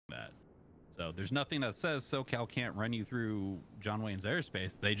So there's nothing that says SoCal can't run you through John Wayne's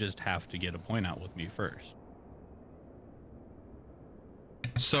airspace. They just have to get a point out with me first.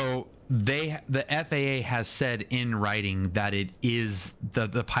 So the FAA has said in writing that it is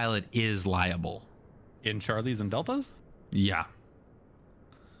the pilot is liable. In Charlies and Deltas? Yeah.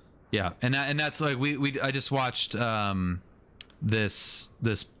 Yeah, and that's like I just watched this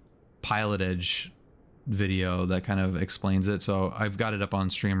Pilot Edge video that kind of explains it. So I've got it up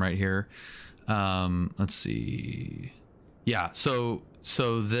on stream right here. Let's see. Yeah, so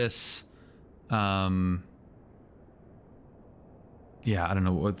this yeah, I don't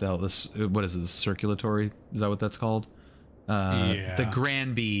know what the hell what is it, circulatory? Is that what that's called? Yeah. The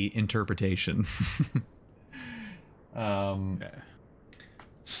Granby interpretation. Okay.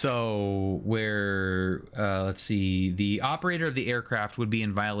 So where, let's see, the operator of the aircraft would be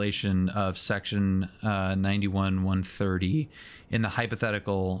in violation of section 91-130 in the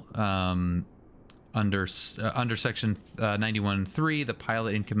hypothetical under section 91-3, the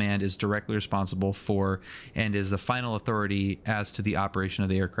pilot in command is directly responsible for and is the final authority as to the operation of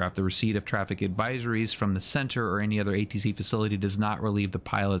the aircraft. The receipt of traffic advisories from the center or any other ATC facility does not relieve the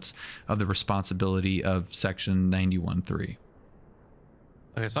pilots of the responsibility of section 91-3.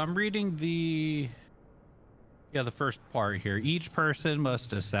 Okay, so I'm reading the first part here. Each person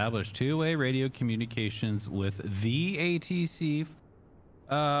must establish two-way radio communications with the ATC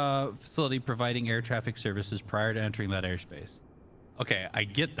facility providing air traffic services prior to entering that airspace. Okay, I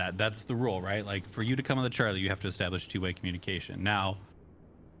get that. That's the rule, right? Like, for you to come on the Charlie, you have to establish two-way communication. Now,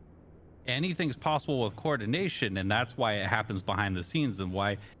 anything's possible with coordination, and that's why it happens behind the scenes, and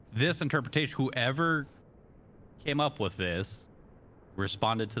why this interpretation, whoever came up with this,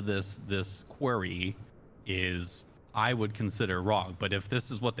 responded to this query, is, I would consider wrong. But if this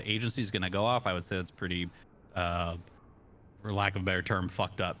is what the agency is going to go off, I would say it's pretty for lack of a better term,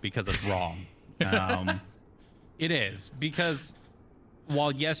 fucked up, because it's wrong. It is, because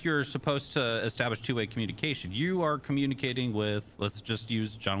while yes, you're supposed to establish two-way communication, you are communicating with, let's just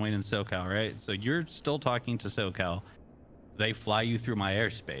use John Wayne and SoCal, right? So you're still talking to SoCal. They fly you through my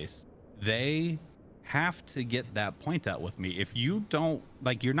airspace. They have to get that point out with me. If you don't,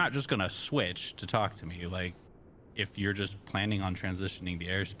 like, you're not just gonna switch to talk to me. Like, if you're just planning on transitioning the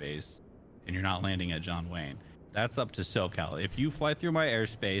airspace and you're not landing at John Wayne, that's up to SoCal. If you fly through my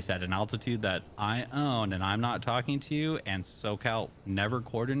airspace at an altitude that I own and I'm not talking to you, and SoCal never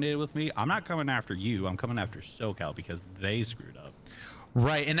coordinated with me, I'm not coming after you. I'm coming after SoCal because they screwed up.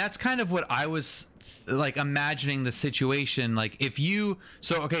 Right, and that's kind of what I was like imagining the situation. Like, if you,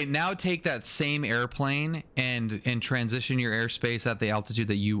 so okay, now take that same airplane and transition your airspace at the altitude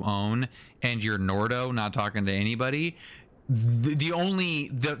that you own, and you're Nordo, not talking to anybody.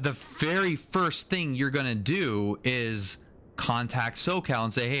 The very first thing you're gonna do is contact SoCal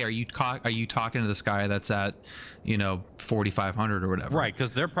and say, hey, are you talking to this guy that's at, 4,500 or whatever? Right,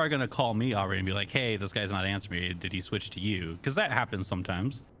 because they're probably gonna call me already and be like, hey, this guy's not answering me. Did he switch to you? Because that happens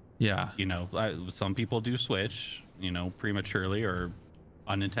sometimes. Yeah. Some people do switch, prematurely or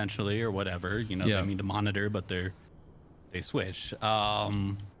unintentionally or whatever. They mean to monitor, but they switch.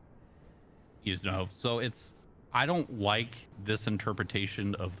 So it's, I don't like this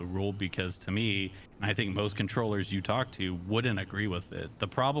interpretation of the rule, because to me, and I think most controllers you talk to wouldn't agree with it. The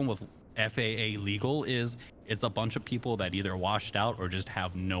problem with FAA legal is it's a bunch of people that either washed out or just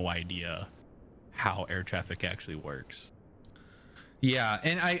have no idea how air traffic actually works. Yeah,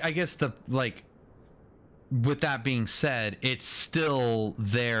 and I guess with that being said, it's still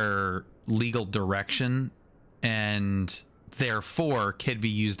their legal direction, and therefore could be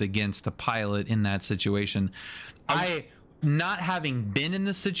used against the pilot in that situation. I, not having been in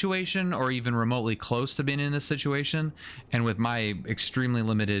this situation or even remotely close to being in this situation, and with my extremely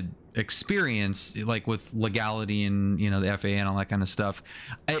limited experience, like with legality and the FAA and all that kind of stuff,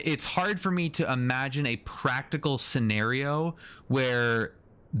 it's hard for me to imagine a practical scenario where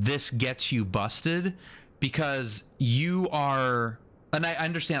this gets you busted, because you are, and I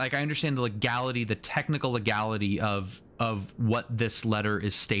understand the legality, the technical legality of what this letter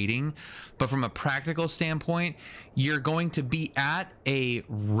is stating, but from a practical standpoint, you're going to be at a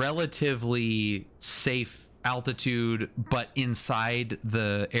relatively safe altitude but inside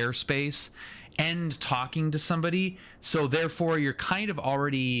the airspace and talking to somebody, so therefore you're kind of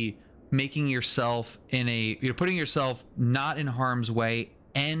already making yourself you're putting yourself not in harm's way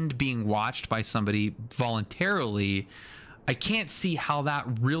and being watched by somebody voluntarily. I can't see how that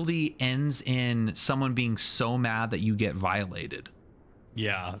really ends in someone being so mad that you get violated.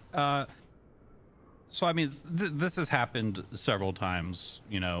 Yeah. So, I mean, this has happened several times,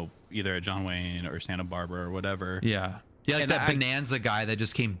 either at John Wayne or Santa Barbara or whatever. Yeah. Yeah, like that Bonanza guy that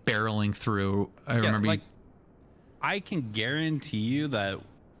just came barreling through. I remember. Like, I can guarantee you that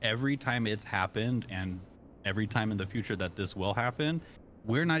every time it's happened and every time in the future that this will happen,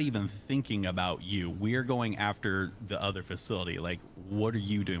 we're not even thinking about you. We're going after the other facility. Like, what are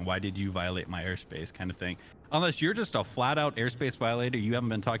you doing? Why did you violate my airspace, kind of thing? Unless you're just a flat out airspace violator, you haven't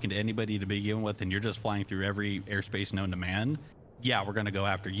been talking to anybody to begin with, and you're just flying through every airspace known to man. Yeah, we're going to go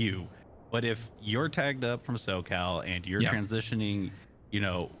after you. But if you're tagged up from SoCal and you're transitioning, you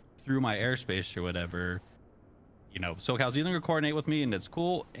know, through my airspace or whatever, you know, SoCal's either going to coordinate with me and it's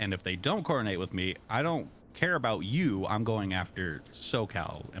cool. And if they don't coordinate with me, I don't care about you. I'm going after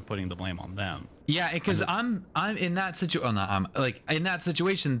SoCal and putting the blame on them. Yeah, because I'm in that situation. I'm like in that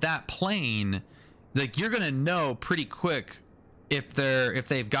situation, that plane, like you're gonna know pretty quick if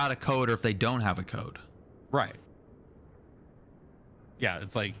they've got a code or if they don't have a code. Right. Yeah,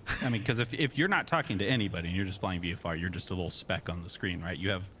 it's like, I mean, because if you're not talking to anybody and you're just flying VFR, you're just a little speck on the screen, right? You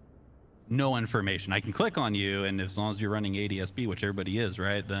have no information. I can click on you, and as long as you're running ADSB, which everybody is,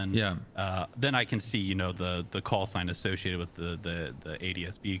 right? Then then I can see, you know, the call sign associated with the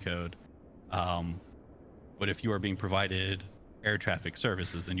ADSB code. But if you are being provided air traffic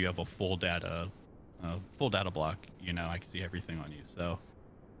services, then you have a full data block. You know, I can see everything on you. So,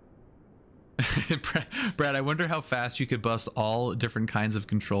 Brad, I wonder how fast you could bust all different kinds of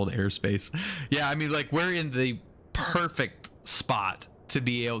controlled airspace. Yeah, I mean, like we're in the perfect spot to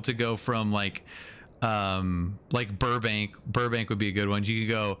be able to go from like Burbank would be a good one. You could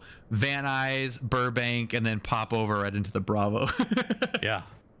go Van Nuys, Burbank, and then pop over right into the Bravo. Yeah.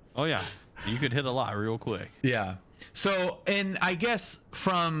 Oh yeah. You could hit a lot real quick. Yeah. So, and I guess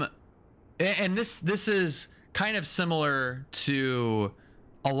this is kind of similar to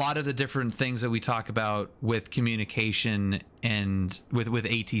a lot of the different things that we talk about with communication and with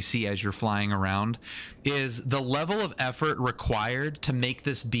ATC as you're flying around, is the level of effort required to make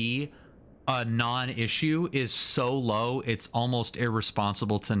this be a non-issue is so low, it's almost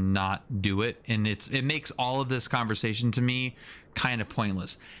irresponsible to not do it. And it makes all of this conversation to me kind of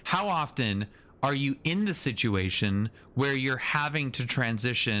pointless. How often are you in the situation where you're having to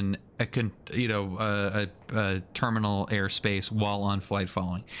transition a terminal airspace while on flight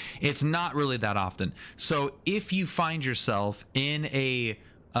following? It's not really that often. So if you find yourself in a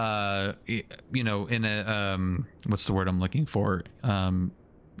what's the word I'm looking for?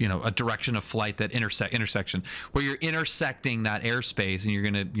 A direction of flight that intersection where you're intersecting that airspace and you're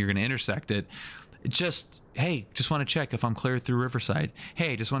gonna intersect it. Just want to check if I'm clear through Riverside.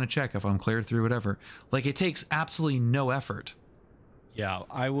 Hey, just want to check if I'm clear through whatever. Like, it takes absolutely no effort. Yeah,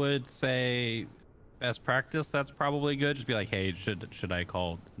 I would say best practice, that's probably good. Just be like, hey, should I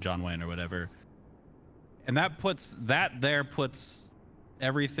call John Wayne or whatever? And that puts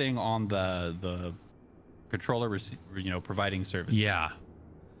everything on the controller, providing service. Yeah.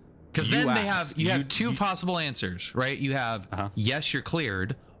 Because then you have two possible answers, right? You have yes, you're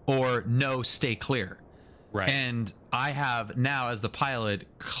cleared, or no, stay clear. Right. And I have now, as the pilot,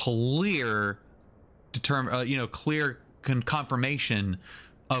 clear confirmation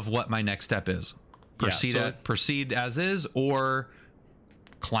of what my next step is. Proceed as is, or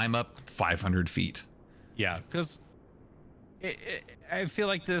climb up 500 feet. Yeah, because I feel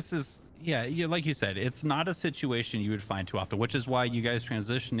like this is, like you said, it's not a situation you would find too often, which is why you guys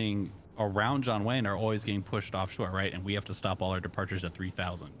transitioning around John Wayne are always getting pushed offshore, right? And we have to stop all our departures at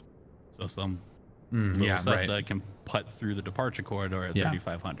 3,000. So some Cessna can putt through the departure corridor at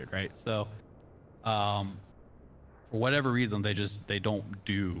 3,500, right? So for whatever reason, they don't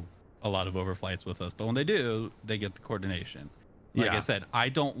do a lot of overflights with us, but when they do, they get the coordination. Like I said, I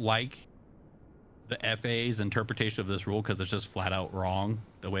don't like the FAA's interpretation of this rule because it's just flat out wrong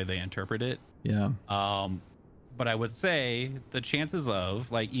the way they interpret it. Yeah. But I would say the chances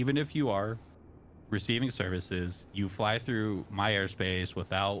of, like, even if you are receiving services, you fly through my airspace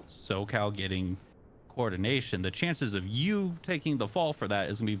without SoCal getting coordination, the chances of you taking the fall for that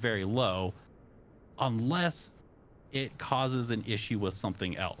is going to be very low, unless it causes an issue with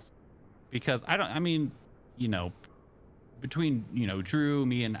something else. Because between Drew,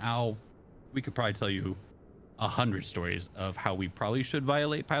 me, and Al, we could probably tell you 100 stories of how we probably should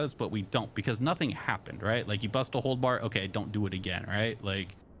violate pilots, but we don't, because nothing happened, right? Like, you bust a hold bar, okay, don't do it again, right?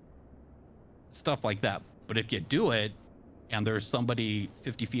 Like, stuff like that. But if you do it and there's somebody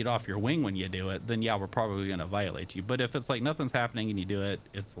 50 feet off your wing when you do it, then we're probably going to violate you. But if it's like nothing's happening and you do it,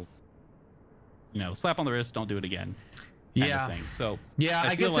 it's slap on the wrist, don't do it again. Yeah. So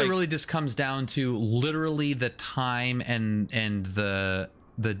I guess it really just comes down to literally the time and the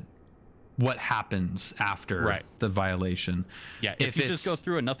what happens after the violation. Yeah, if you just go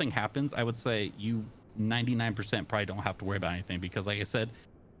through and nothing happens, I would say you 99% probably don't have to worry about anything, because like I said,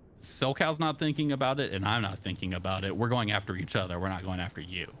 SoCal's not thinking about it and I'm not thinking about it. We're going after each other. We're not going after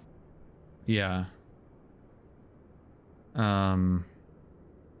you. Yeah. All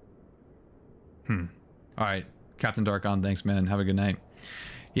right, Captain Darkon, thanks, man. Have a good night.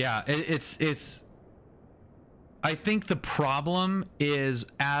 Yeah, it's I think the problem is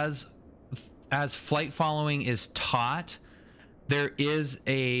as flight following is taught, there is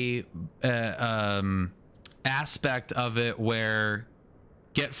a aspect of it where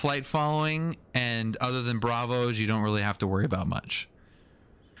get flight following, and other than Bravos, you don't really have to worry about much.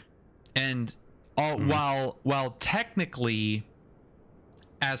 And while technically,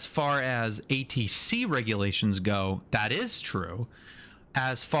 as far as ATC regulations go, that is true.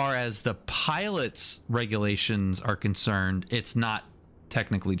 As far as the pilot's regulations are concerned, it's not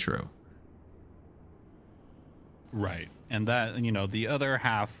technically true. Right. And that, you know, the other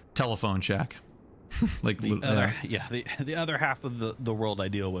half, telephone check. Like the other half of the world I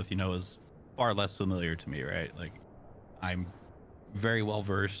deal with, you know, is far less familiar to me, right? Like, I'm very well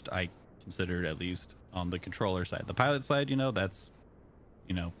versed, I consider, at least on the controller side. The pilot side, you know, that's,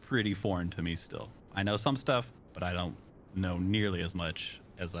 you know, pretty foreign to me still. I know some stuff, but I don't know nearly as much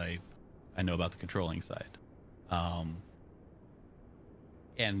as I know about the controlling side.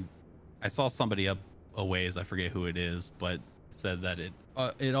 And I saw somebody up a ways, I forget who it is, but said that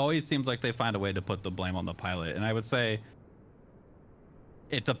it always seems like they find a way to put the blame on the pilot. And I would say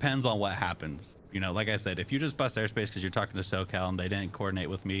it depends on what happens. You know, like I said, if you just bust airspace because you're talking to SoCal and they didn't coordinate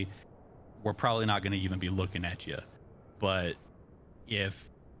with me, we're probably not going to even be looking at you. But if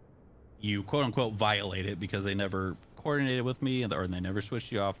you quote unquote violate it because they never coordinated with me, or they never switched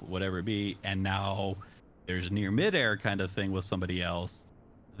you off, whatever it be, and now there's near midair kind of thing with somebody else,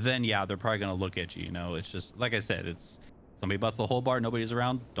 then yeah, they're probably going to look at you. You know, it's just like I said, it's somebody busts a whole bar, nobody's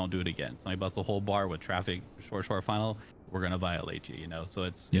around, don't do it again. Somebody busts a whole bar with traffic, short final, we're going to violate you. You know, so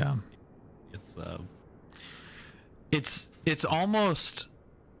it's almost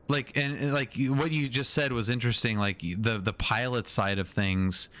like, and like what you just said was interesting, like the pilot side of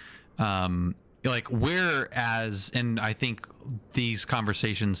things. Like, whereas, and I think these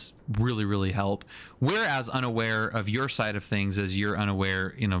conversations really help, we're as unaware of your side of things as you're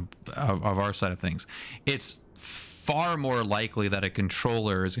unaware, you know, of our side of things. It's far more likely that a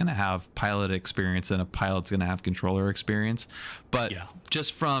controller is going to have pilot experience than a pilot's going to have controller experience. But yeah,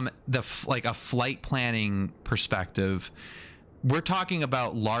 just from the like a flight planning perspective, we're talking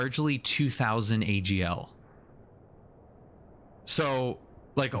about largely 2000 AGL. So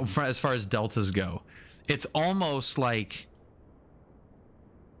like, as far as deltas go, it's almost like,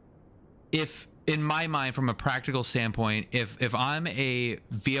 if in my mind, from a practical standpoint, if I'm a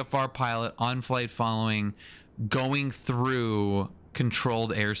VFR pilot on flight following going through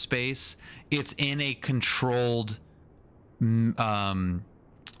controlled airspace, it's in a controlled what's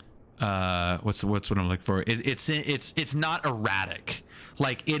what I'm looking for, it's not erratic.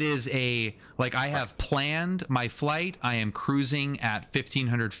 Like, it is like, I have planned my flight, I am cruising at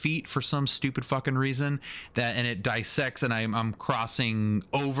 1500 feet for some stupid fucking reason, and it dissects, and I'm crossing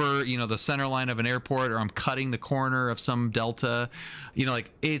over, you know, the center line of an airport, or I'm cutting the corner of some delta, you know,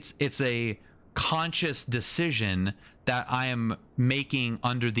 like, it's a conscious decision that I am making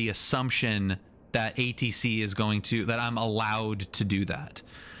under the assumption that ATC is going to, that I'm allowed to do that.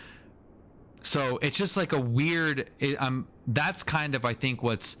 So it's just like a weird, that's kind of, I think,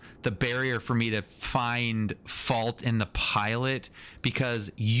 what's the barrier for me to find fault in the pilot,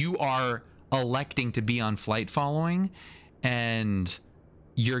 because you are electing to be on flight following and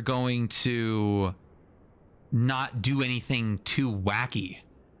you're going to not do anything too wacky.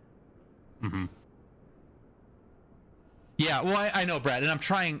 Mm-hmm. Yeah, well, I know, Brad, and I'm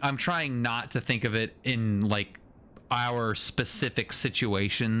trying not to think of it in like our specific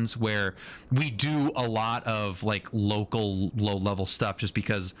situations where we do a lot of like local low level stuff, just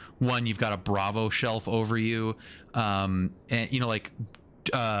because, one, you've got a Bravo shelf over you, and you know, like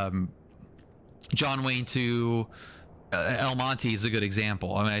John Wayne to El Monte is a good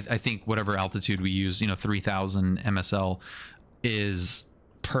example. I mean, I think whatever altitude we use, you know, 3000 MSL is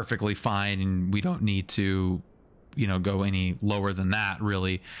perfectly fine, and we don't need to, you know, go any lower than that,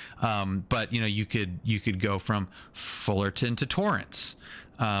 really. But you know, you could go from Fullerton to Torrance,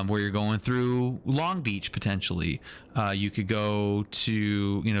 where you're going through Long Beach potentially. You could go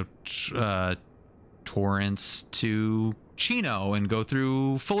to, you know, Torrance to Chino and go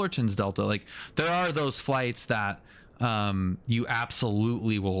through Fullerton's Delta. Like, there are those flights that you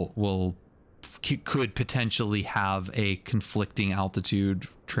absolutely could potentially have a conflicting altitude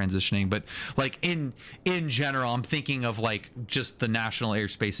transitioning. But like in general, I'm thinking of like just the national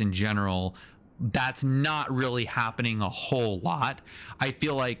airspace in general, that's not really happening a whole lot. I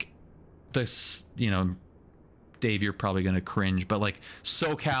feel like this, you know, Dave, you're probably going to cringe, but like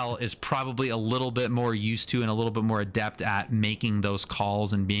SoCal is probably a little bit more used to and a little bit more adept at making those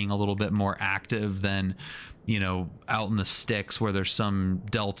calls and being a little bit more active than, you know, out in the sticks where there's some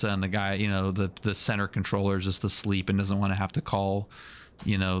delta and the guy, you know, the center controller is just asleep and doesn't want to have to call,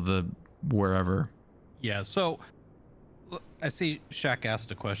 you know, the wherever. Yeah. So I see Shaq asked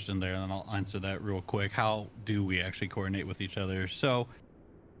a question there, and I'll answer that real quick. How do we actually coordinate with each other? So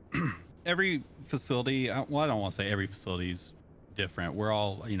every facility, well, I don't want to say every facility is different. We're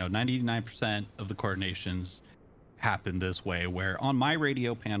all, you know, 99% of the coordinations happen this way, where on my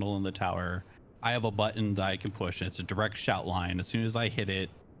radio panel in the tower, I have a button that I can push, and it's a direct shout line. As soon as I hit it,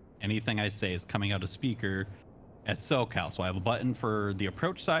 anything I say is coming out of speaker at SoCal. So I have a button for the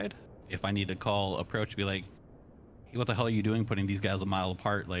approach side. If I need to call approach, be like, hey, what the hell are you doing putting these guys a mile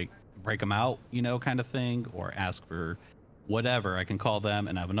apart? Like, break them out, you know, kind of thing, or ask for whatever. I can call them,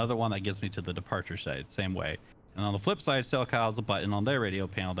 and I have another one that gets me to the departure side, same way. And on the flip side, SoCal has a button on their radio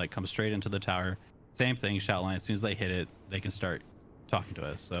panel that comes straight into the tower. Same thing, shout line. As soon as they hit it, they can start talking to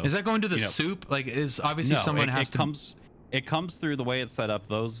us. So is that going to the you know, soup? Like, is obviously someone has to. It comes through the way it's set up.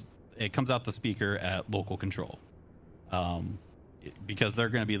 It comes out the speaker at local control, because they're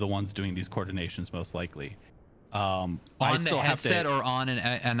going to be the ones doing these coordinations most likely. On the headset or on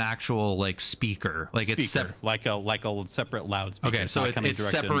an actual like speaker, like speaker, it's like a separate loudspeaker. Okay, so it's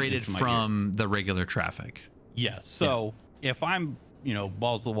separated from the regular traffic. Yes. So if I'm, you know,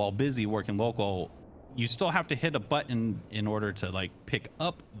 balls to the wall busy working local, you still have to hit a button in order to like pick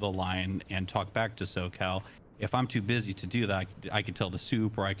up the line and talk back to SoCal. If I'm too busy to do that, I could tell the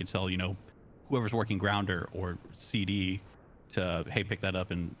soup, or I could tell, you know, whoever's working grounder or CD to, hey, pick that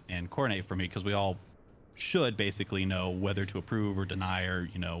up and coordinate for me, because we all should basically know whether to approve or deny, or,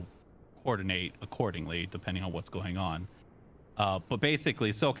 you know, coordinate accordingly depending on what's going on. But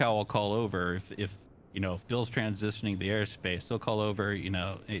basically SoCal will call over if you know, if Bill's transitioning the airspace, they'll call over, you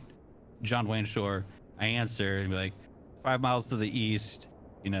know, hey, John Wayne Shore. I answer and be like, 5 miles to the east,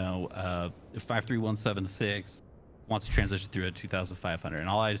 you know, 53176 wants to transition through at 2500, and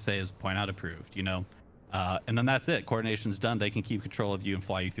all I say is point out approved, you know. And then that's it. Coordination's done. They can keep control of you and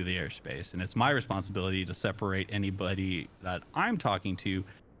fly you through the airspace. And it's my responsibility to separate anybody that I'm talking to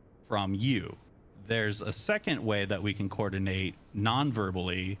from you. There's a second way that we can coordinate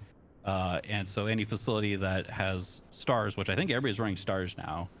non-verbally. And so any facility that has stars, which I think everybody's running stars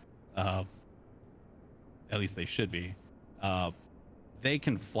now, at least they should be, they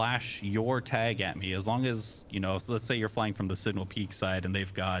can flash your tag at me as long as, you know, so let's say you're flying from the Signal Peak side and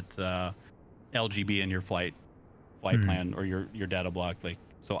they've got LGB in your flight plan or your data block. Like,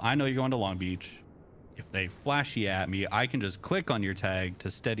 so I know you're going to Long Beach. If they flash you at me, I can just click on your tag to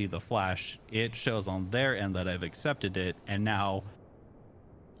steady the flash. It shows on their end that I've accepted it, and now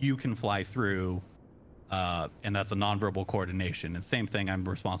you can fly through, and that's a nonverbal coordination. And same thing, I'm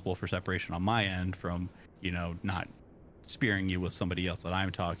responsible for separation on my end from, you know, not spearing you with somebody else that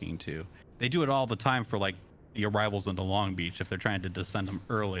I'm talking to. They do it all the time for like the arrivals into Long Beach. If they're trying to descend them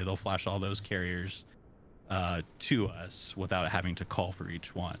early, they'll flash all those carriers to us without having to call for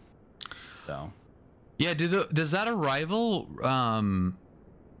each one. So yeah, does that arrival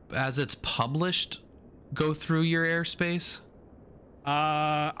as it's published go through your airspace?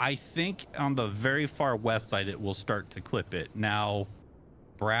 I think on the very far west side it will start to clip it. Now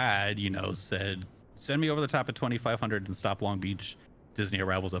Brad, you know, said send me over the top at 2500 and stop Long Beach Disney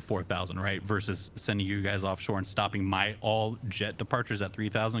arrivals at 4,000, right? Versus sending you guys offshore and stopping my all jet departures at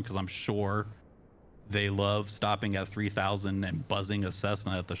 3,000, because I'm sure they love stopping at 3,000 and buzzing a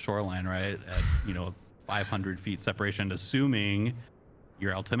Cessna at the shoreline, right? At, you know, 500 feet separation, assuming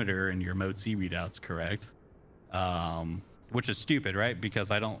your altimeter and your mode C readout's correct. Which is stupid, right?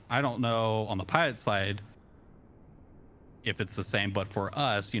 Because I don't know on the pilot side if it's the same, but for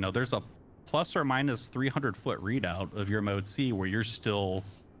us, you know, there's a plus or minus 300 foot readout of your mode C where you're still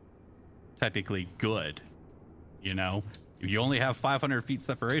technically good. You know, you only have 500 feet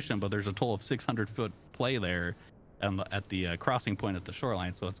separation, but there's a total of 600 foot play there at the crossing point at the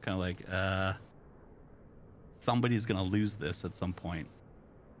shoreline. So it's kind of like, somebody's going to lose this at some point.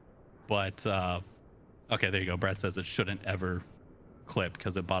 But, okay, there you go. Brad says it shouldn't ever clip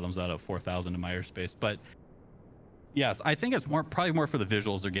because it bottoms out at 4,000 in my airspace. But yes, I think it's probably more for the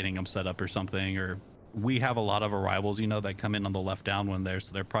visuals. They're getting them set up or something, or we have a lot of arrivals, you know, that come in on the left downwind there.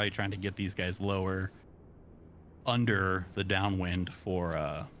 So they're probably trying to get these guys lower under the downwind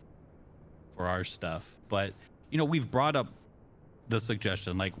for our stuff. But, you know, we've brought up the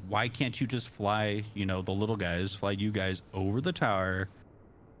suggestion, like, why can't you just fly, you know, the little guys, fly you guys over the tower,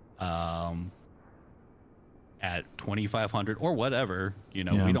 at 2,500 or whatever, you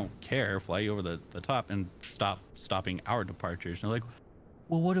know, we don't care, fly you over the top and stopping our departures. And they're like,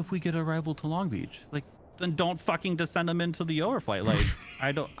 well, what if we get arrival to Long Beach? Like, then don't fucking descend them into the overflight. Like,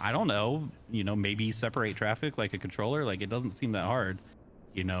 I don't know, you know, maybe separate traffic like a controller. Like, it doesn't seem that hard,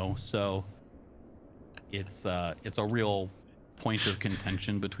 you know. So it's a real point of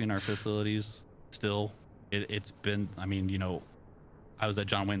contention between our facilities still. It's been, I mean, you know, I was at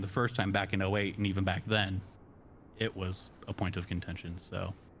John Wayne the first time back in 08, and even back then it was a point of contention.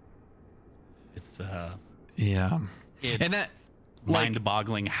 So it's and that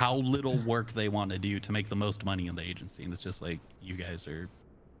mind-boggling how little work they want to do to make the most money in the agency, and it's just like, you guys are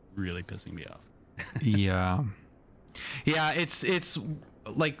really pissing me off. yeah it's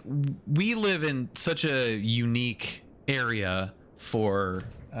like, we live in such a unique area for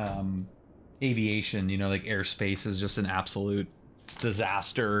aviation, you know, like airspace is just an absolute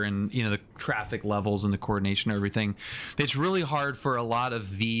disaster, and you know, the traffic levels and the coordination and everything. It's really hard for a lot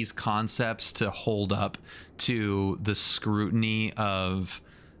of these concepts to hold up to the scrutiny of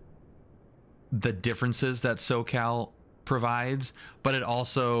the differences that SoCal provides, but it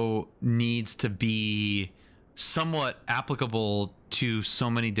also needs to be somewhat applicable to so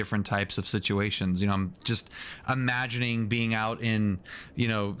many different types of situations. You know, I'm just imagining being out in, you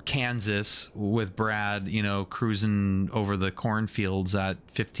know, Kansas with Brad, you know, cruising over the cornfields at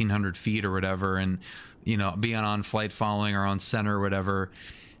 1,500 feet or whatever, and, you know, being on flight following or on center or whatever.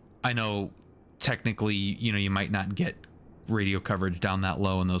 I know technically, you know, you might not get radio coverage down that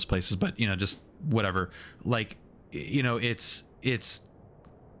low in those places, but, you know, just whatever. Like, you know, it's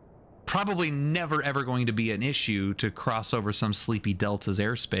probably never ever going to be an issue to cross over some Sleepy Delta's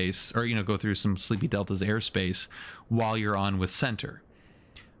airspace, or, you know, go through some Sleepy Delta's airspace while you're on with center,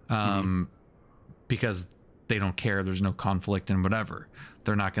 because they don't care. There's no conflict and whatever.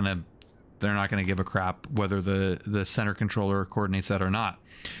 They're not gonna give a crap whether the center controller coordinates that or not.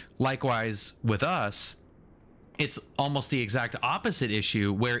 Likewise with us, it's almost the exact opposite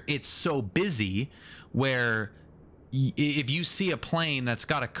issue, where it's so busy where if you see a plane that's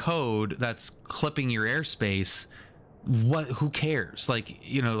got a code that's clipping your airspace, who cares? Like,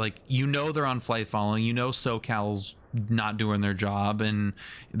 you know, like, you know, they're on flight following, you know, SoCal's not doing their job, and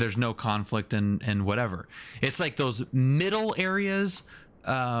there's no conflict and whatever. It's like those middle areas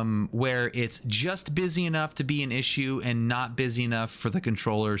where it's just busy enough to be an issue and not busy enough for the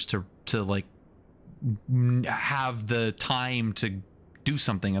controllers to like have the time to do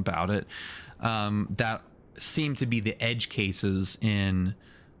something about it. That seem to be the edge cases in,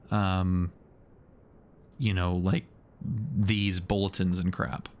 you know, like these bulletins and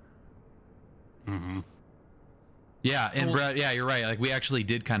crap. Yeah, and Brad, yeah, you're right. Like, we actually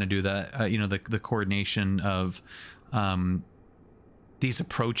did kind of do that. You know, the coordination of these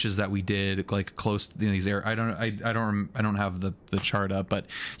approaches that we did, like close to these air. I don't have the chart up, but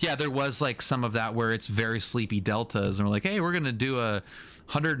yeah, there was like some of that where it's very Sleepy Deltas, and we're like, hey, we're gonna do a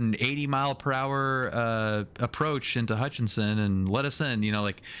 180 mile per hour approach into Hutchinson and let us in. You know,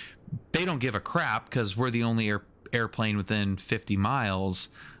 like, they don't give a crap because we're the only airplane within 50 miles.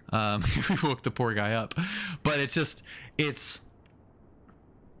 We woke the poor guy up, but it's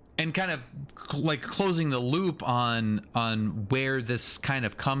and kind of like closing the loop on where this kind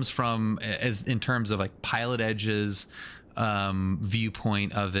of comes from, as in terms of like Pilot Edge's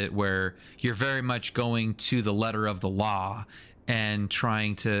viewpoint of it, where you're very much going to the letter of the law and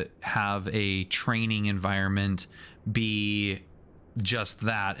trying to have a training environment be just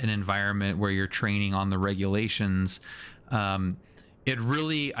that, an environment where you're training on the regulations. It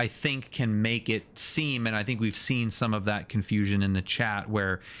really, I think, can make it seem, and I think we've seen some of that confusion in the chat,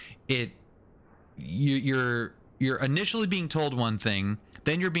 where you're initially being told one thing,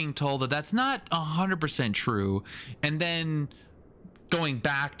 then you're being told that that's not 100% true, and then going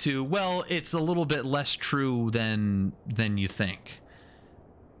back to, well, it's a little bit less true than you think.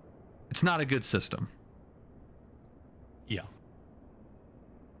 It's not a good system. Yeah.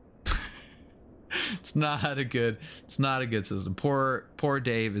 It's not a good system. Poor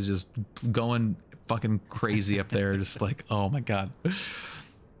Dave is just going fucking crazy up there, just like, oh my god.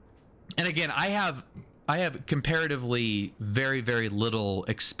 And again, I have comparatively very, very little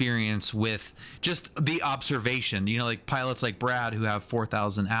experience with just the observation. You know, like pilots like Brad who have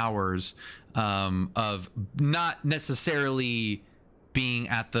 4,000 hours of not necessarily being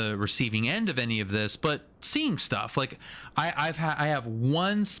at the receiving end of any of this, but seeing stuff. Like I have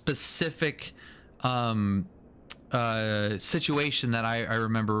one specific situation that I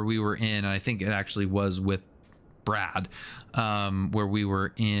remember we were in, and I think it actually was with Brad, where we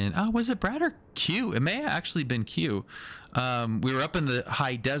were in, was it Brad or Q? It may have actually been Q. We were up in the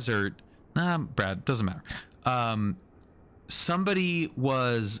high desert. Brad, doesn't matter. Somebody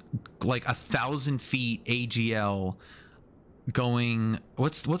was like 1,000 feet AGL going.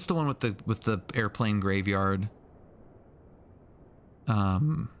 What's the one with the airplane graveyard?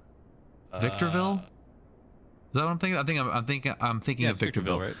 Victorville. Is that what I'm thinking? I'm thinking of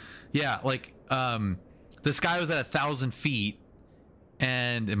Victorville. Right? Yeah, like this guy was at 1,000 feet,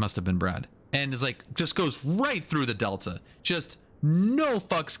 and it must have been Brad, and is like just goes right through the Delta, just no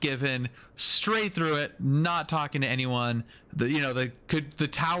fucks given, straight through it, not talking to anyone. The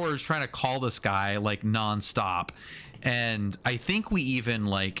tower is trying to call this guy like nonstop, and I think we even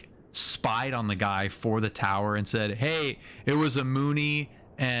like spied on the guy for the tower and said, hey, it was a Mooney,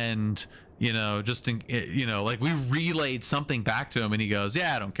 and like we relayed something back to him, and he goes,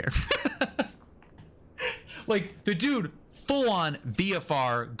 yeah, I don't care. Like the dude full on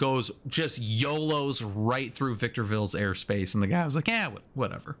VFR goes, just YOLOs right through Victorville's airspace, and the guy was like, yeah,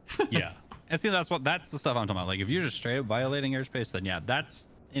 whatever. Yeah, and see, that's the stuff I'm talking about. Like if you're just straight up violating airspace, then yeah, that's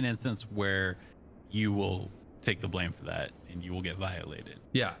an instance where you will take the blame for that and you will get violated.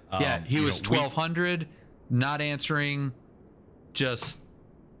 Yeah. He was 1,200, not answering, just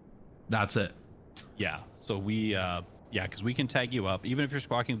that's it. Yeah, so because we can tag you up even if you're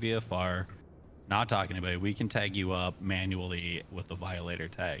squawking VFR, not talking to anybody. We can tag you up manually with the violator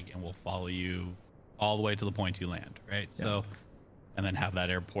tag, and we'll follow you all the way to the point you land, right? Yeah. So, and then have that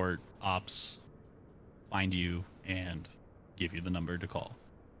airport ops find you and give you the number to call.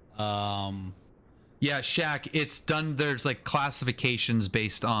 Yeah, Shaq, it's done. There's like classifications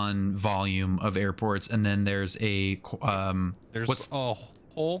based on volume of airports, and then there's a there's a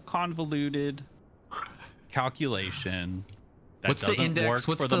whole convoluted calculation. What's the index?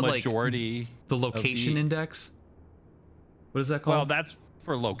 What's the majority? The location index? What is that called? Well, that's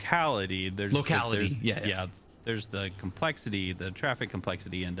for locality. There's locality. Yeah. There's the complexity, the traffic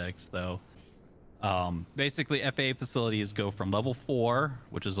complexity index, though. Basically, FAA facilities go from level 4,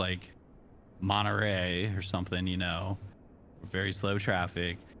 which is like Monterey or something, very slow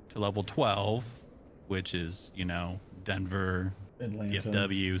traffic, to level 12, which is Denver, Atlanta,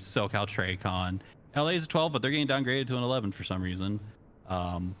 DFW, SoCal, TRACON. LA is a 12, but they're getting downgraded to an 11 for some reason.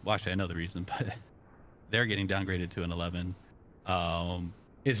 Well, actually, I know the reason, but they're getting downgraded to an 11.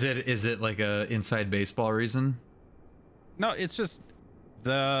 Is it like a inside baseball reason? No, it's just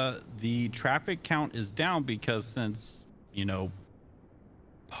the traffic count is down because since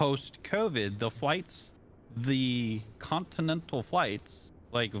post COVID, the continental flights,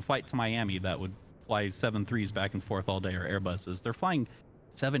 like the flight to Miami that would fly 737s back and forth all day, or Airbuses, they're flying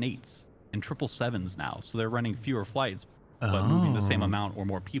 787s and 777s now, so they're running fewer flights but moving the same amount or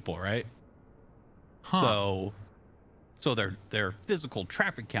more people, right? So their physical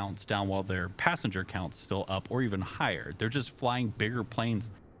traffic count's down while their passenger count's still up or even higher. They're just flying bigger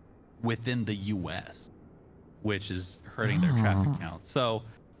planes within the US, which is hurting their traffic count. So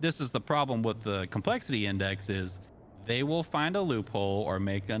this is the problem with the complexity index, is they will find a loophole or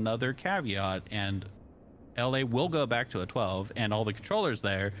make another caveat, and LA will go back to a 12, and all the controllers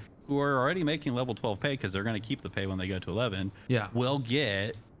there who are already making level 12 pay, because they're going to keep the pay when they go to 11, will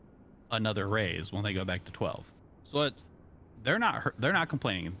get another raise when they go back to 12. So they're not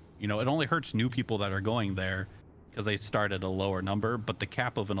complaining. It only hurts new people that are going there because they start at a lower number, but the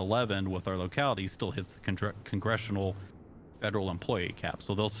cap of an 11 with our locality still hits the congressional federal employee cap.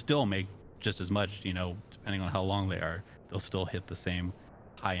 So they'll still make just as much, depending on how long they are, they'll still hit the same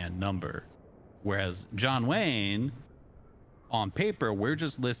high-end number. Whereas John Wayne, on paper, we're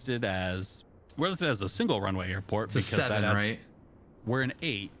listed as a single runway airport. It's a 7, right? We're an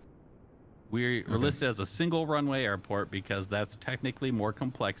 8. We're listed as a single runway airport because that's technically more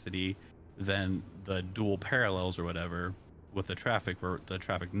complexity than the dual parallels or whatever with the traffic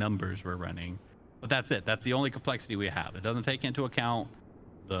numbers we're running. But that's it. That's the only complexity we have. It doesn't take into account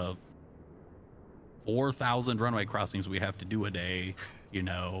the 4,000 runway crossings we have to do a day,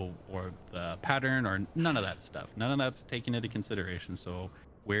 or the pattern, or none of that stuff. None of that's taken into consideration. So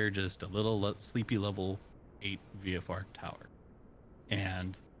we're just a little sleepy level 8 VFR tower.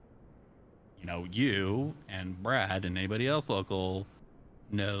 And, you and Brad and anybody else local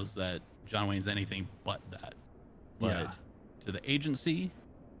knows that John Wayne's anything but that. But to the agency,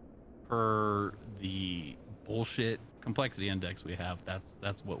 per the bullshit complexity index we have,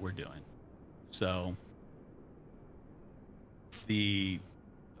 that's what we're doing. So the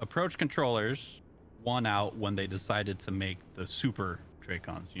approach controllers won out when they decided to make the super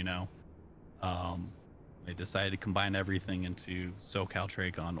TRACONs, they decided to combine everything into SoCal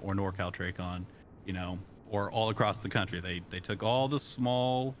TRACON or NorCal TRACON, or all across the country. They took all the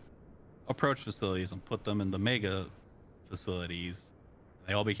small approach facilities and put them in the mega facilities.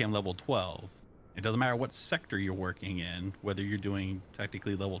 They all became level 12. It doesn't matter what sector you're working in, whether you're doing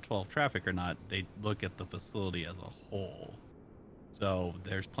technically level 12 traffic or not, they look at the facility as a whole. So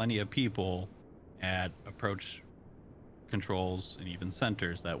there's plenty of people at approach controls and even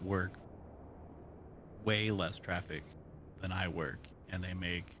centers that work way less traffic than I work, and they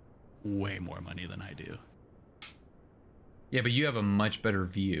make way more money than I do. Yeah, but you have a much better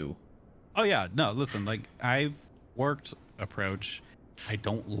view. Oh yeah, no, listen, like I've worked approach. I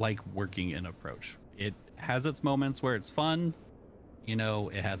don't like working in approach. It has its moments where it's fun, you know,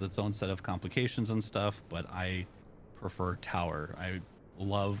 it has its own set of complications and stuff, but I prefer tower. I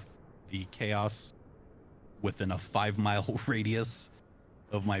love the chaos within a 5-mile radius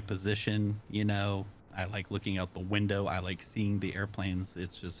of my position, you know. I like looking out the window. I like seeing the airplanes.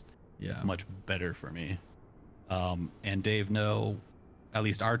 It's just, it's much better for me. And Dave, no, at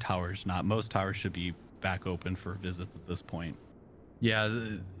least our towers, not most towers should be back open for visits at this point. Yeah,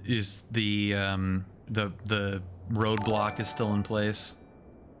 is the roadblock is still in place?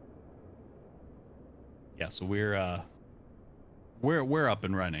 Yeah, so we're up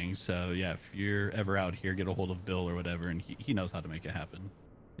and running. So yeah, if you're ever out here, get a hold of Bill or whatever, and he knows how to make it happen.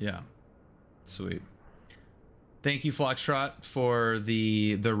 Yeah, sweet. Thank you, Foxtrot, for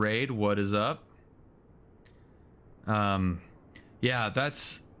the raid. What is up? Yeah,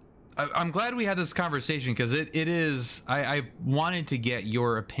 that's. I'm glad we had this conversation because it is. I've wanted to get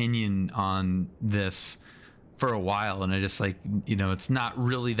your opinion on this for a while, and I just like, you know, it's not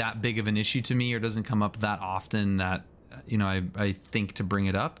really that big of an issue to me, or doesn't come up that often that, you know, I think to bring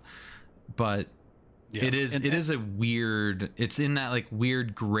it up, but yeah, it is a weird. It's in that like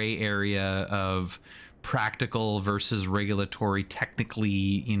weird gray area of practical versus regulatory, technically,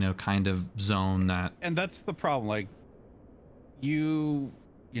 you know, kind of zone that. And that's the problem. Like you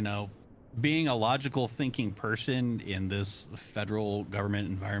know, being a logical thinking person in this federal government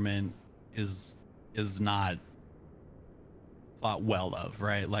environment is not thought well of,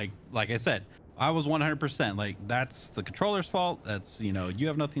 right? Like I said, I was 100% like, that's the controller's fault. That's, you know, you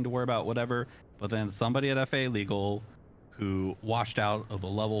have nothing to worry about, whatever. But then somebody at FAA Legal who washed out of a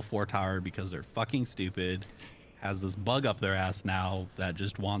level 4 tower because they're fucking stupid has this bug up their ass now that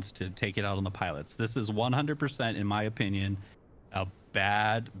just wants to take it out on the pilots. This is 100%, in my opinion, a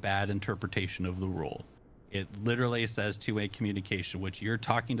bad interpretation of the rule. It literally says two-way communication, which you're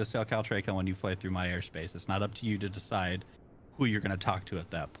talking to SoCal TRACON when you fly through my airspace. It's not up to you to decide who you're going to talk to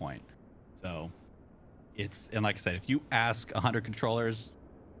at that point. So it's, and like I said, if you ask 100 controllers,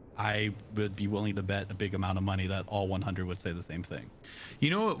 I would be willing to bet a big amount of money that all 100 would say the same thing. You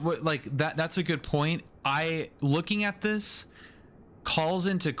know what, like that's a good point. Looking at this calls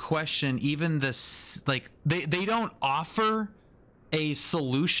into question even this, like they don't offer a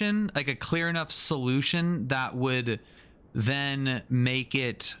solution, like a clear enough solution that would then make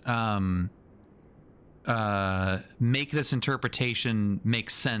it make this interpretation make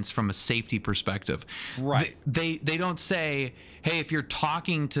sense from a safety perspective. Right. They don't say, hey, if you're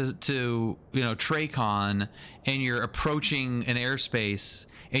talking to you know, TRACON and you're approaching an airspace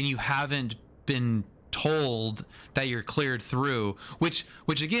and you haven't been told that you're cleared through, which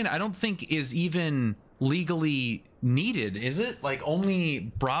again I don't think is even legally needed, is it? Like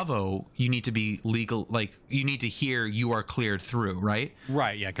only Bravo you need to be legal, like you need to hear you are cleared through, right?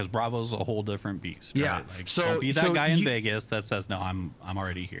 Right, yeah, because Bravo's a whole different beast. Right? Yeah, like, so don't be that guy in Vegas that says no, I'm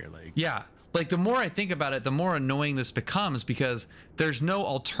already here. Like, yeah, like the more I think about it, the more annoying this becomes, because there's no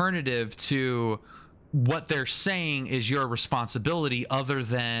alternative to what they're saying is your responsibility other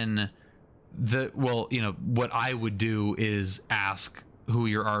than well, you know, what I would do is ask who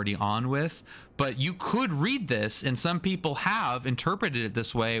you're already on with. But you could read this, and some people have interpreted it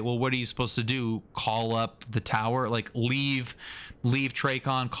this way. Well, what are you supposed to do? Call up the tower, like leave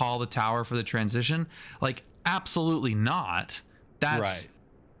TRACON, call the tower for the transition? Like, absolutely not. That's right.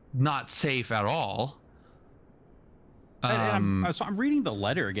 Not safe at all. So I'm reading the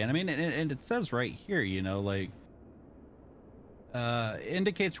letter again. I mean, and it says right here, you know, like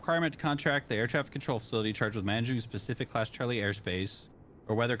indicates requirement to contract the air traffic control facility charged with managing a specific Class Charlie airspace,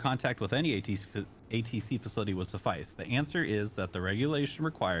 or whether contact with any ATC facility would suffice. The answer is that the regulation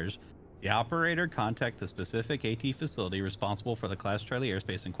requires the operator contact the specific AT facility responsible for the Class Charlie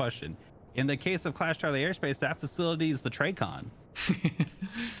airspace in question. In the case of Class Charlie airspace, that facility is the TRACON.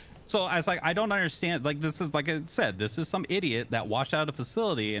 So I was like, I don't understand. Like, this is, like I said, this is some idiot that washed out a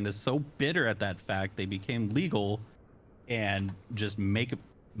facility and is so bitter at that fact they became legal and just make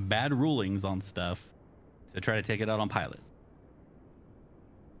bad rulings on stuff to try to take it out on pilots.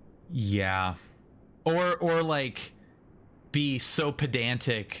 Yeah, or like be so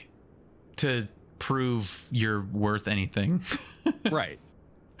pedantic to prove you're worth anything. Right.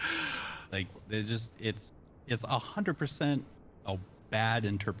 Like they just it's 100% a bad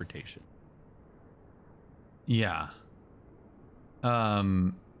interpretation. Yeah. I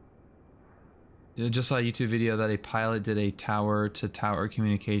just saw a YouTube video that a pilot did a tower to tower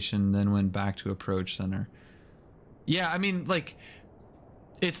communication, then went back to approach center. Yeah, I mean, like,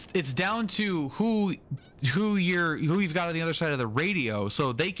 it's down to who you've got on the other side of the radio.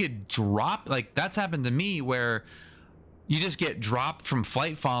 So they could drop, like, that's happened to me where you just get dropped from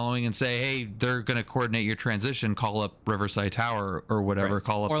flight following and say, hey, they're going to coordinate your transition, call up Riverside Tower or whatever, Right.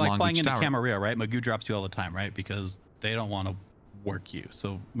 call up or like Long flying Beach into Tower. Camarillo, right? Magoo drops you all the time, right? Because they don't want to work you.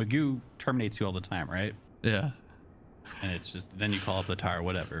 So Magoo terminates you all the time, right? Yeah. And it's just then you call up the tower,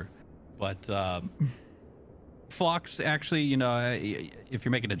 whatever. But Flox actually, you know, if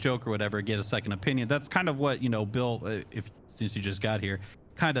you're making a joke or whatever, get a second opinion. That's kind of what, you know, Bill, since you just got here,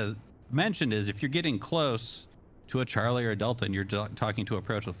 kind of mentioned is if you're getting close to a Charlie or a Delta and you're talking to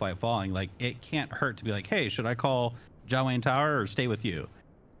approach with flight following, like it can't hurt to be like, hey, should I call Jiawen Tower or stay with you?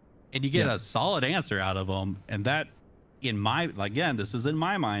 And you get a solid answer out of them. And that, in my, again, this is in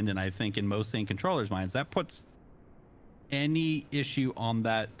my mind, and I think in most sane controllers' minds, that puts any issue on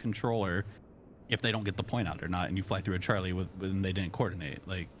that controller if they don't get the point out or not, and you fly through a Charlie when they didn't coordinate.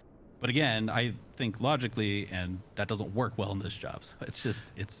 Like, but again, I think logically, and that doesn't work well in this job. So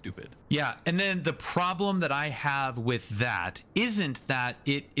it's stupid. Yeah, and then the problem that I have with that isn't that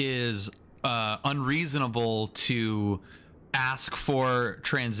it is unreasonable to ask for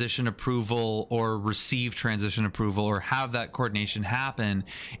transition approval or receive transition approval or have that coordination happen.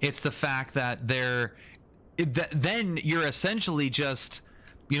 It's the fact that then you're essentially just,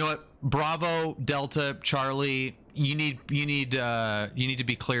 you know what, Bravo, Delta, Charlie, you need to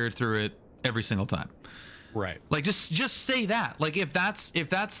be cleared through it every single time. Right. Like just say that. Like if that's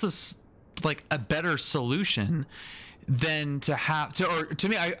the like a better solution than to have to, or to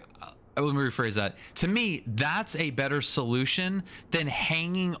me, let me rephrase that. To me, that's a better solution than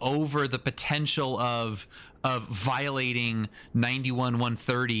hanging over the potential of violating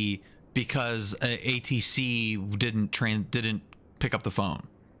 91-130 because ATC didn't pick up the phone.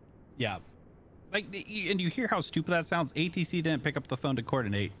 Yeah. Like, and you hear how stupid that sounds. ATC didn't pick up the phone to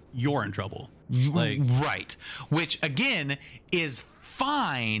coordinate. You're in trouble. Like, right. Which again is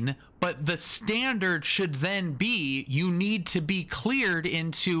fine, but the standard should then be you need to be cleared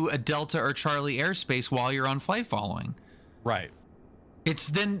into a Delta or Charlie airspace while you're on flight following. Right. It's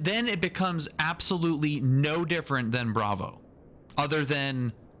then it becomes absolutely no different than Bravo, other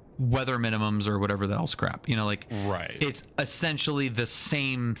than weather minimums or whatever the hell's crap. You know, like, right. It's essentially the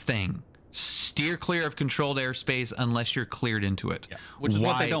same thing. Steer clear of controlled airspace unless you're cleared into it. Yeah. Which is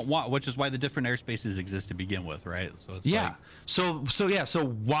what they don't want, which is why the different airspaces exist to begin with, right? So it's yeah. Like, So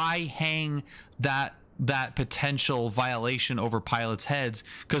why hang that potential violation over pilots' heads?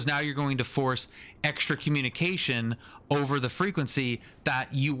 Because now you're going to force extra communication over the frequency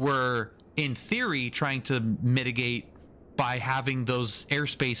that you were in theory trying to mitigate by having those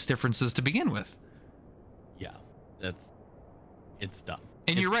airspace differences to begin with. Yeah, it's dumb.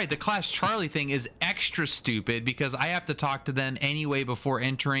 And you're right, the Class Charlie thing is extra stupid because I have to talk to them anyway before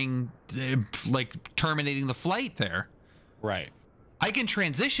entering, like, terminating the flight there. Right. I can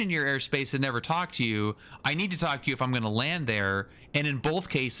transition your airspace and never talk to you. I need to talk to you if I'm going to land there. And in both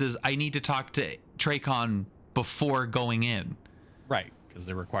cases, I need to talk to Tracon before going in. Right, because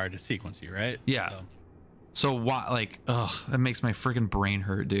they're required to sequence you, right? Yeah. So why, like, ugh, that makes my freaking brain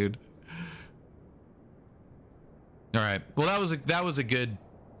hurt, dude. All right. Well, that was a good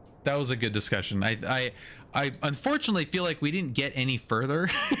discussion. I unfortunately feel like we didn't get any further.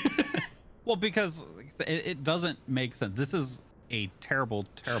 Well, because it doesn't make sense. This is a terrible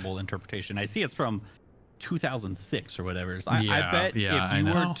interpretation. I see it's from 2006 or whatever. So I bet if you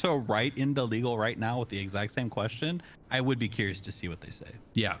were to write into legal right now with the exact same question, I would be curious to see what they say.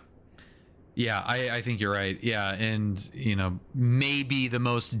 Yeah, I think you're right. Yeah, and you know, maybe the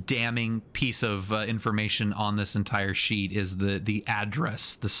most damning piece of information on this entire sheet is the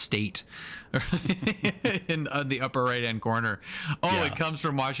address, the state, in on the upper right hand corner. Oh, yeah. It comes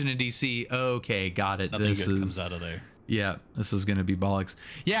from Washington D.C. Okay, got it. Nothing good comes out of there. Yeah, this is gonna be bollocks.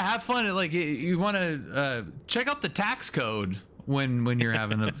 Yeah, have fun. Like, you want to check out the tax code when you're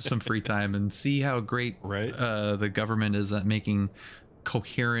having some free time and see how great the government is at making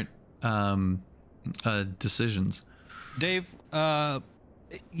coherent decisions. Dave,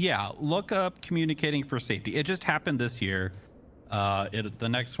 yeah, look up communicating for safety. It just happened this year. The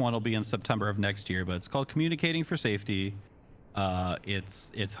next one will be in September of next year, but it's called Communicating for Safety.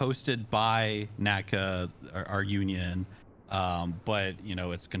 It's hosted by NACA, our union, but you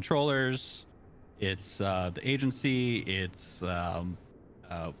know, it's controllers, it's the agency, it's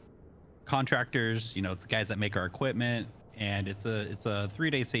contractors, you know, it's the guys that make our equipment, and it's a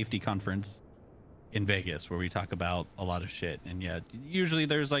 3-day safety conference in Vegas where we talk about a lot of shit. And yeah, usually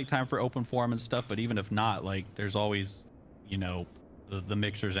there's like time for open forum and stuff, but even if not, like there's always, you know, the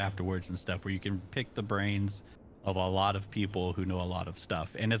mixers afterwards and stuff where you can pick the brains of a lot of people who know a lot of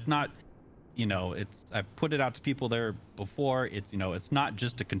stuff. And it's not, you know, I've put it out to people there before. It's, you know, it's not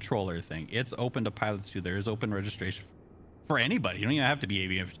just a controller thing. It's open to pilots too. There is open registration for anybody. You don't even have to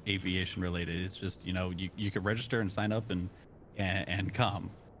be aviation related. It's just, you know, you can register and sign up and come.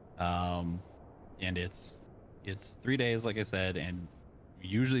 And it's 3 days, like I said, and we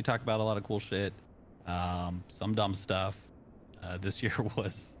usually talk about a lot of cool shit, some dumb stuff. This year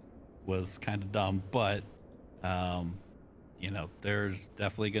was kind of dumb, but you know, there's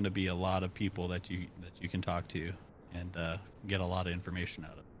definitely going to be a lot of people that you can talk to and get a lot of information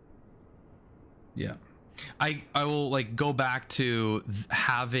out of. Yeah. I will like go back to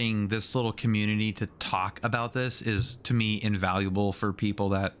having this little community to talk about this is to me invaluable for people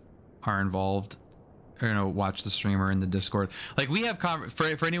that are involved, you know, watch the stream or in the Discord. Like we have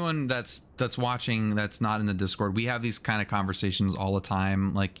for anyone that's watching that's not in the Discord, we have these kind of conversations all the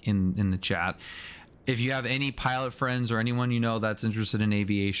time, like in the chat. If you have any pilot friends or anyone you know that's interested in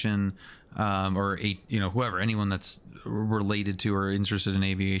aviation, or you know, whoever, anyone that's related to or interested in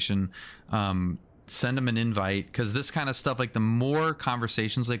aviation, send them an invite, because this kind of stuff, like the more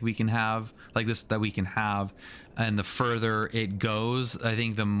conversations like we can have like this that we can have, and the further it goes, I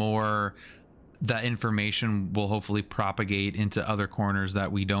think the more that information will hopefully propagate into other corners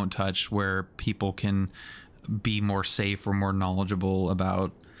that we don't touch, where people can be more safe or more knowledgeable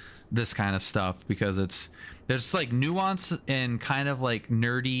about this kind of stuff, because there's like nuance and kind of like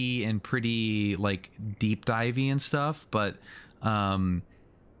nerdy and pretty like deep divey and stuff, but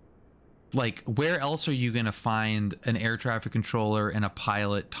like where else are you gonna find an air traffic controller and a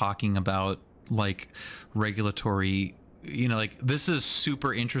pilot talking about like regulatory, you know, like this is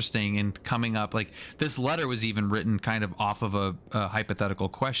super interesting and coming up. Like this letter was even written kind of off of a hypothetical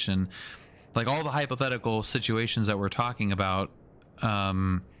question, like all the hypothetical situations that we're talking about,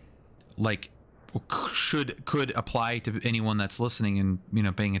 like could apply to anyone that's listening and, you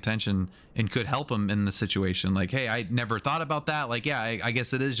know, paying attention, and could help them in the situation. Like, hey, I never thought about that. Like, yeah, I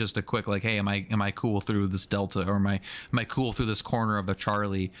guess it is just a quick like, hey, am I cool through this delta, or am I cool through this corner of the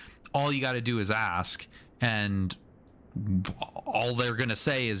Charlie? All you got to do is ask, and all they're gonna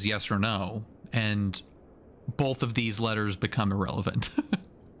say is yes or no, and both of these letters become irrelevant.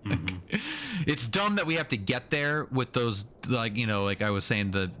 Mm-hmm. It's dumb that we have to get there with those, like, you know, like I was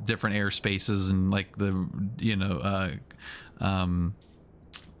saying, the different airspaces and like the, you know,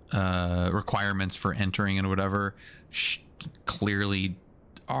 requirements for entering and whatever clearly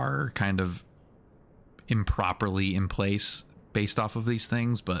are kind of improperly in place based off of these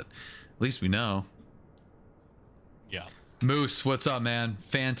things, but at least we know. Yeah. Moose, what's up, man?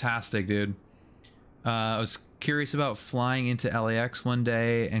 Fantastic, dude. I was curious about flying into LAX one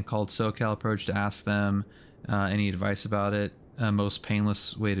day and called SoCal Approach to ask them any advice about it, most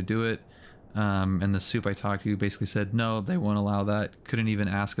painless way to do it. And the soup I talked to basically said, no, they won't allow that. Couldn't even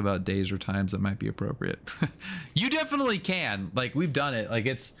ask about days or times that might be appropriate. You definitely can. Like, we've done it. Like,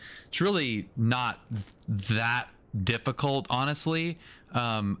 it's really not that difficult, honestly.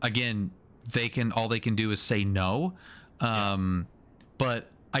 Again, all they can do is say no. But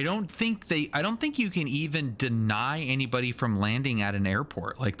I don't think you can even deny anybody from landing at an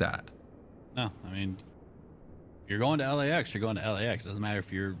airport like that. No, I mean, if you're going to LAX, you're going to LAX. It doesn't matter if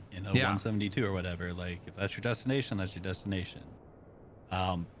you're in a 172 or whatever. Like, if that's your destination, that's your destination.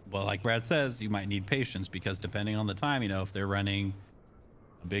 Well, like Brad says, you might need patience, because depending on the time, you know, if they're running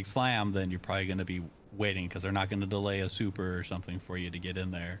a big slam, then you're probably going to be waiting, because they're not going to delay a super or something for you to get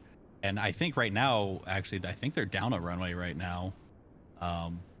in there. And I think right now, actually, I think they're down a runway right now.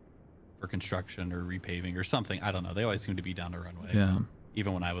 For construction or repaving or something. I don't know. They always seem to be down a runway. Yeah.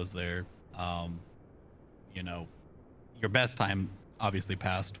 Even when I was there, you know, your best time obviously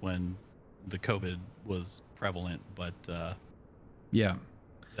passed when the COVID was prevalent, but yeah,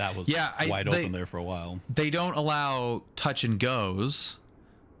 that was wide open there for a while. They don't allow touch and goes.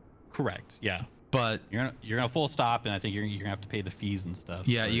 Correct. Yeah. But you're gonna full stop, and I think you're gonna have to pay the fees and stuff.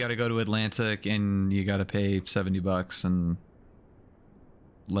 Yeah, you got to go to Atlantic, and you got to pay $70, and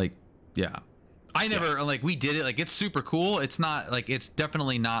like, yeah, I never like, we did it, like, it's super cool. It's not like, it's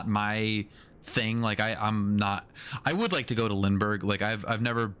definitely not my thing. Like, I'm not. I would like to go to Lindbergh. Like, I've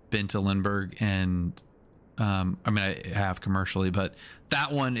never been to Lindbergh, and I mean, I have commercially, but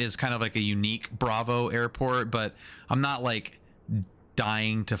that one is kind of like a unique Bravo airport. But I'm not like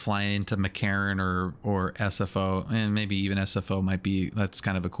dying to fly into McCarran or SFO, and maybe even SFO might be, that's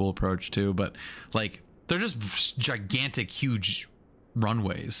kind of a cool approach too, but like they're just gigantic, huge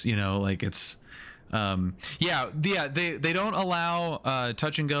runways, you know, like it's they don't allow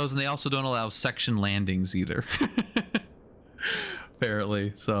touch and goes, and they also don't allow section landings either.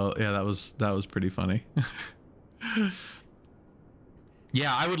 Apparently. So yeah, that was pretty funny.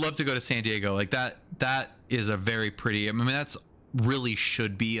 Yeah, I would love to go to San Diego. Like that is a very pretty, I mean, that's really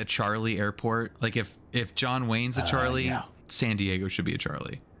should be a Charlie airport. Like if John Wayne's a Charlie, yeah. San Diego should be a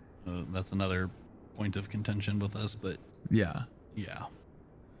Charlie. That's another point of contention with us, but yeah.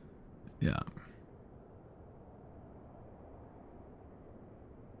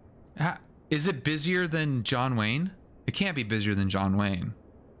 Is it busier than John Wayne? It can't be busier than John Wayne.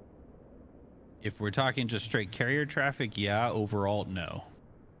 If we're talking just straight carrier traffic, yeah. Overall, no.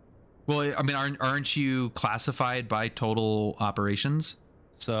 Well, I mean, aren't you classified by total operations?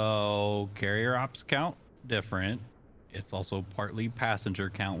 So carrier ops count different. It's also partly passenger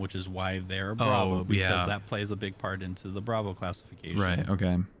count, which is why they're Bravo, because that plays a big part into the Bravo classification. Right.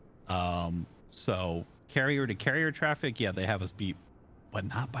 Okay. So carrier to carrier traffic, yeah, they have us beat, but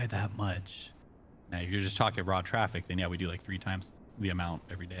not by that much. Now, if you're just talking raw traffic, then yeah, we do like 3 times the amount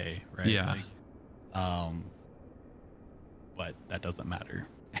every day, right? Yeah. Like, but that doesn't matter.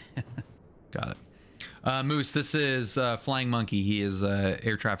 Got it. Moose, this is Flying Monkey. He is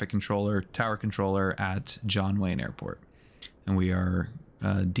air traffic controller, tower controller at John Wayne Airport, and we are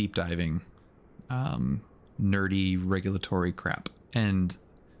deep diving nerdy regulatory crap and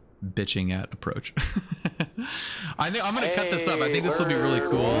bitching at approach. I think I'm gonna cut this up. I think this will be really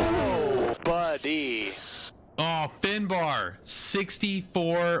cool. Buddy. Oh, Finbar,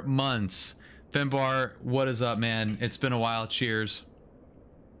 64 months. Finbar, what is up, man? It's been a while. Cheers.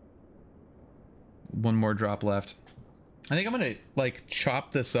 One more drop left. I think I'm gonna like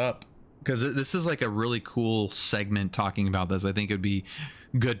chop this up because this is like a really cool segment talking about this. I think it'd be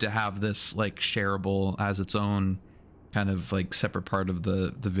good to have this like shareable as its own kind of like separate part of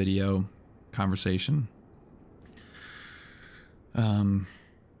the video conversation.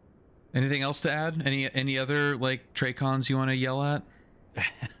 Anything else to add? Any other like TreyCons you want to yell at?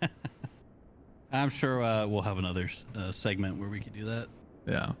 I'm sure we'll have another segment where we can do that.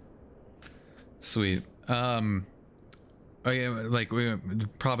 Yeah. Sweet. Oh yeah, like we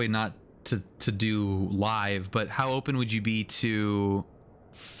probably not to do live, but how open would you be to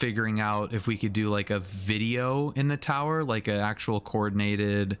figuring out if we could do like a video in the tower, like an actual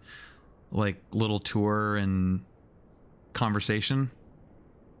coordinated like little tour and conversation?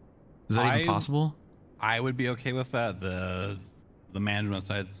 Is that even possible? I would be okay with that. The management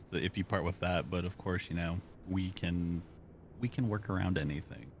side's the iffy part with that, but of course, you know, we can work around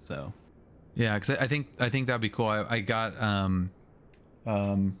anything. So yeah, because I think that'd be cool. I got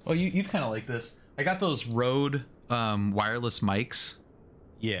oh, you'd kind of like this. I got those Rode wireless mics.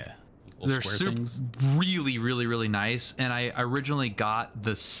 Yeah, they're really nice, and I originally got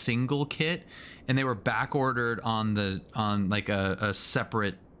the single kit, and they were back ordered on like a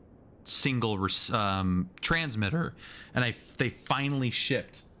separate single transmitter, and they finally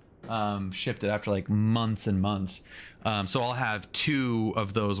shipped it after like months and months. So I'll have 2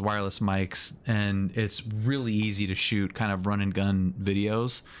 of those wireless mics, and it's really easy to shoot kind of run and gun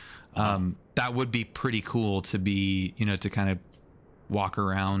videos. That would be pretty cool to be, you know, to kind of walk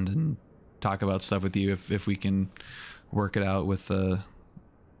around and talk about stuff with you if we can work it out with the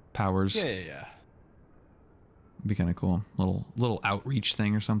powers. Yeah. It'd be kind of cool. Little outreach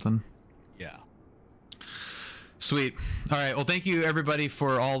thing or something. Yeah. Sweet. All right. Well, thank you everybody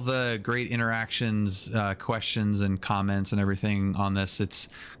for all the great interactions, questions and comments and everything on this. It's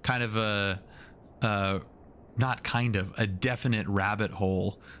kind of a definite rabbit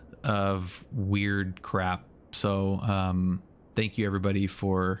hole of weird crap. So, thank you everybody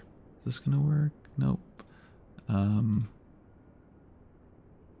for, is this going to work? Nope.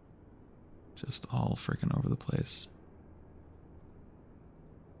 Just all freaking over the place.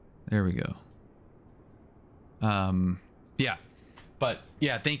 There we go. Yeah, but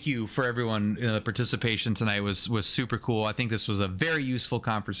yeah, thank you for everyone. The participation tonight was super cool. I think this was a very useful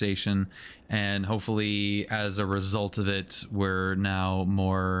conversation, and hopefully as a result of it, we're now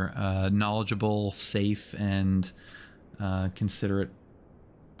more knowledgeable, safe, and considerate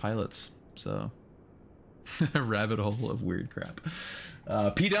pilots. So rabbit hole of weird crap.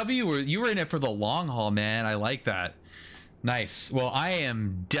 PW, you were in it for the long haul, man. I like that. Nice. Well, I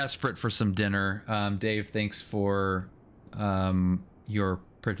am desperate for some dinner. Dave, thanks for your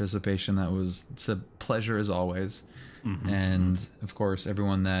participation. It's a pleasure as always. And of course,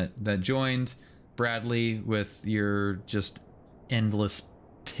 everyone that joined. Bradley, with your just endless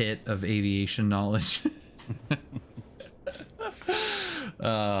pit of aviation knowledge.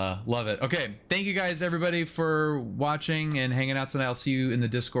 Love it. Okay, thank you guys, everybody, for watching and hanging out tonight. I'll see you in the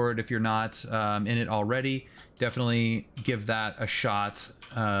Discord if you're not in it already. Definitely give that a shot.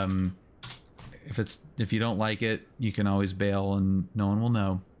 If you don't like it, you can always bail and no one will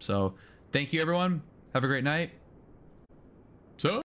know. So thank you, everyone. Have a great night. So